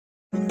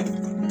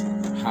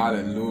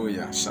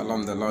Hallelujah.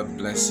 Shalom. The Lord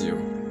bless you.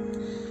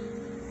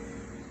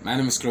 My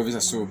name is Clovis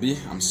Asobi.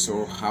 I'm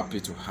so happy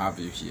to have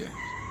you here.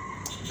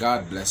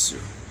 God bless you.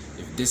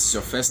 If this is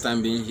your first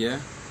time being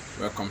here,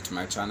 welcome to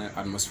my channel,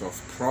 Atmosphere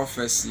of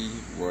Prophecy,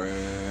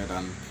 Word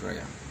and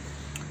Prayer.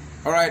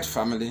 Alright,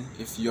 family,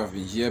 if you have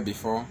been here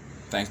before,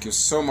 thank you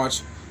so much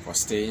for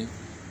staying.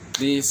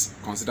 Please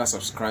consider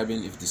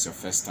subscribing if this is your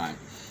first time.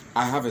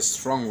 I have a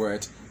strong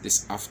word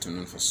this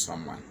afternoon for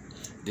someone.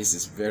 This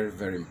is very,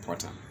 very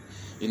important.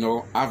 You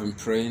know, I've been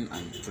praying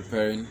and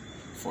preparing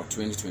for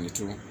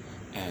 2022,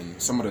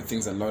 and some of the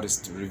things the Lord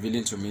is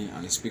revealing to me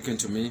and is speaking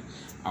to me,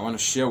 I want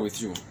to share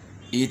with you.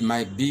 It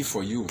might be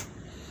for you.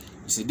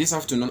 You see, this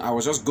afternoon I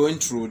was just going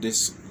through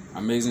this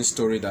amazing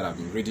story that I've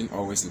been reading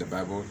always in the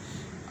Bible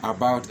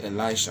about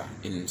Elisha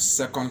in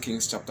 2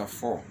 Kings chapter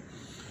 4.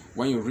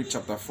 When you read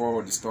chapter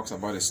 4, this talks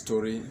about a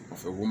story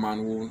of a woman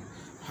who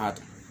had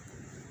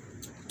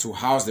to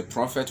house the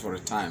prophet for a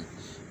time,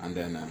 and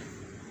then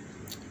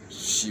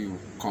she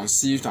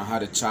conceived and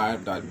had a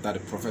child that the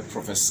prophet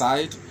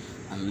prophesied,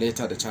 and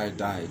later the child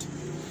died.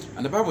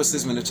 And the Bible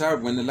says when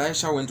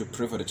Elisha went to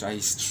pray for the child,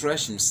 he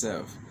stretched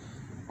himself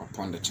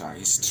upon the child.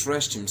 He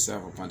stretched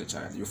himself upon the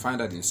child. You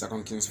find that in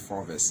 2 Kings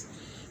 4 verse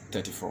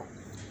 34.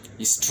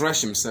 He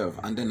stretched himself,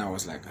 and then I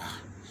was like,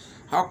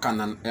 how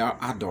can an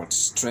adult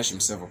stretch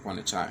himself upon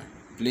a child?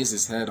 Place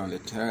his head on the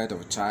head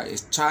of a child. A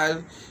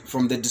child,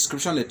 from the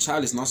description, a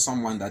child is not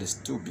someone that is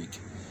too big.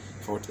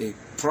 For a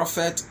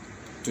prophet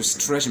to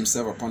stretch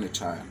himself upon a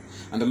child.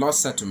 And the Lord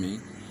said to me,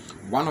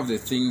 one of the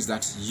things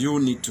that you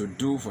need to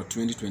do for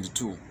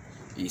 2022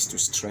 is to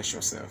stretch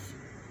yourself.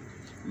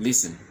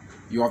 Listen,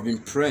 you have been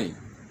praying,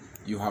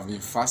 you have been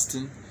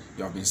fasting,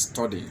 you have been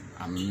studying,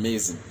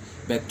 amazing.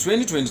 But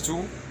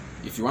 2022,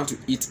 if you want to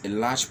eat a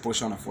large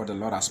portion of what the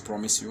Lord has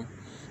promised you,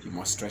 you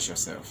must stretch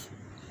yourself.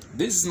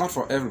 This is not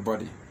for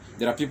everybody.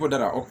 There are people that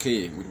are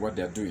okay with what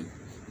they are doing.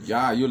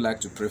 Yeah, you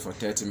like to pray for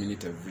 30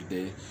 minutes every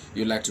day.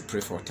 You like to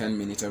pray for 10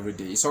 minutes every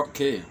day. It's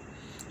okay.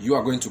 You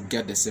are going to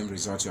get the same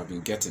result you have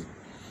been getting.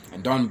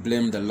 And don't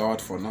blame the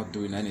Lord for not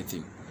doing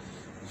anything.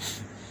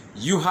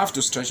 You have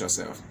to stretch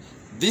yourself.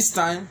 This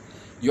time,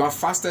 you have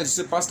fasted. You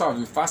say, Pastor, I've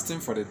been fasting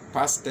for the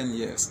past 10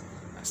 years.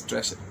 I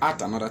stretch it.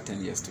 Add another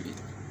 10 years to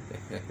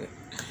it.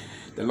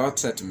 The Lord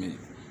said to me,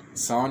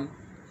 son,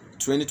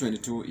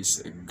 2022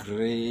 is a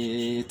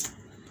great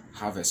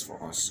harvest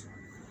for us.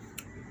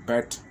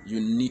 But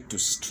you need to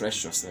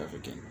stretch yourself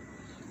again.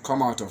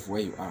 Come out of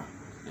where you are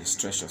and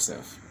stretch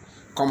yourself.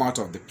 Come out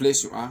of the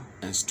place you are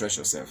and stretch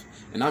yourself.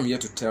 And I'm here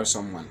to tell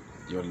someone,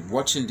 you're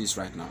watching this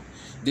right now.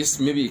 This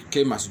maybe it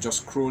came as you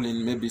just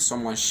scrolling. Maybe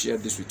someone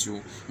shared this with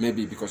you.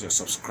 Maybe because you're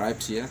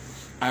subscribed here.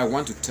 I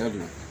want to tell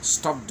you,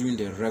 stop doing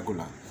the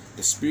regular.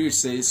 The Spirit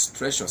says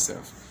stretch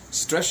yourself.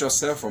 Stretch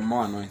yourself for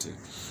more anointing.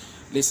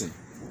 Listen,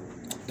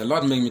 the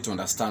Lord made me to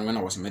understand when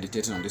I was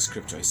meditating on this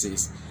scripture. It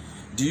says,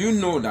 do you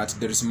know that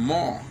there is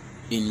more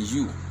in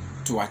you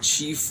to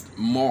achieve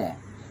more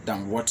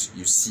than what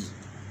you see?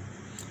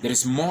 There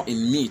is more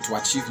in me to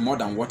achieve more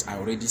than what I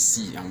already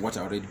see and what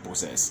I already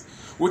possess.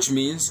 Which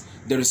means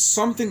there is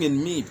something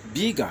in me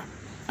bigger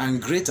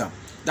and greater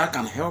that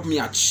can help me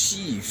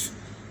achieve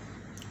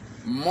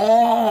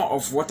more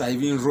of what I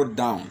even wrote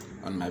down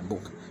on my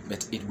book.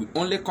 But it will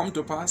only come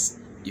to pass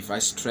if I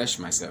stretch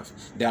myself.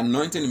 The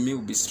anointing in me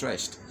will be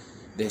stretched.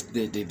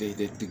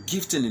 The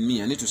gifting in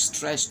me, I need to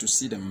stretch to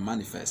see them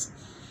manifest.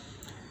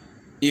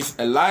 If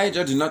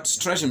Elijah did not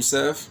stretch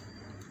himself,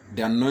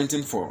 the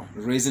anointing for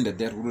raising the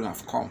dead wouldn't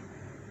have come.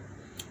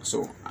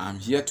 So I'm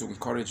here to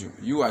encourage you.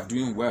 You are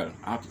doing well,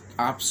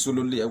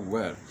 absolutely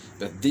well.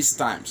 But this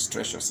time,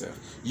 stretch yourself.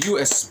 You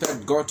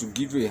expect God to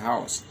give you a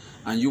house,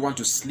 and you want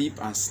to sleep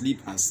and sleep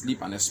and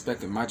sleep and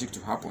expect the magic to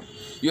happen.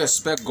 You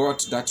expect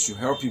God that should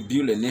help you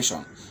build a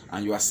nation,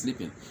 and you are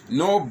sleeping.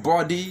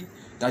 Nobody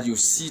that you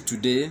see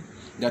today,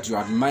 that you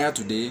admire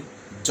today,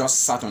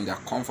 just sat on their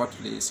comfort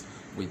place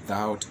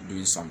without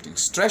doing something.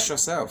 Stretch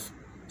yourself.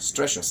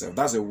 Stretch yourself.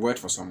 That's a word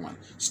for someone.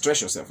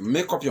 Stretch yourself.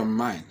 Make up your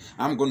mind.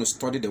 I'm going to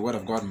study the word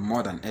of God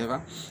more than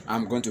ever.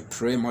 I'm going to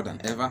pray more than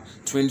ever.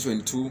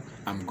 2022,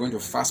 I'm going to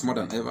fast more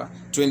than ever.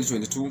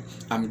 2022,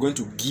 I'm going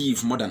to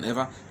give more than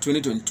ever.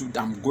 2022,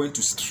 I'm going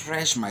to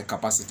stretch my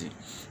capacity.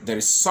 There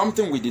is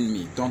something within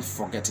me, don't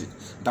forget it,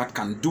 that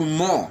can do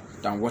more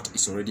than what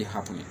is already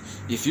happening.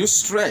 If you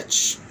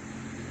stretch,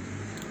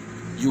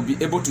 you'll be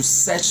able to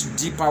search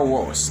deeper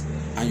walls,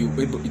 and you'll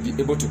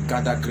be able to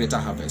gather greater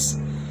harvest.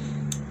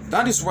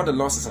 That is what the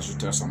Lord says I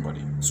should tell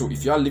somebody. So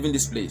if you are leaving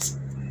this place,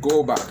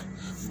 go back,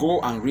 go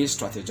and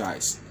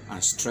re-strategize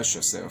and stretch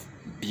yourself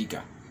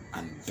bigger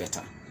and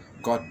better.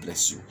 God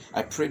bless you.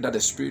 I pray that the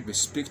Spirit will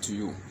speak to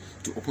you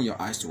to open your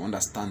eyes to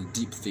understand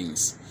deep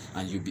things,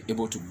 and you'll be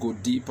able to go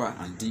deeper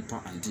and deeper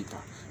and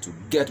deeper to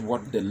get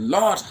what the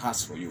Lord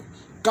has for you.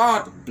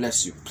 God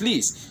bless you.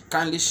 Please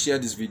kindly share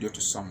this video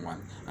to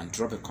someone and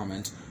drop a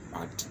comment.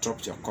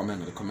 Drop your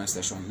comment in the comment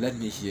section. Let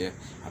me hear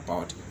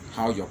about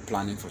how you're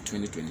planning for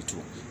 2022.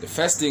 The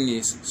first thing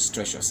is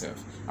stretch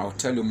yourself. I will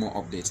tell you more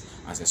updates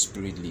as the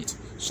Spirit leads.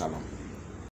 Shalom.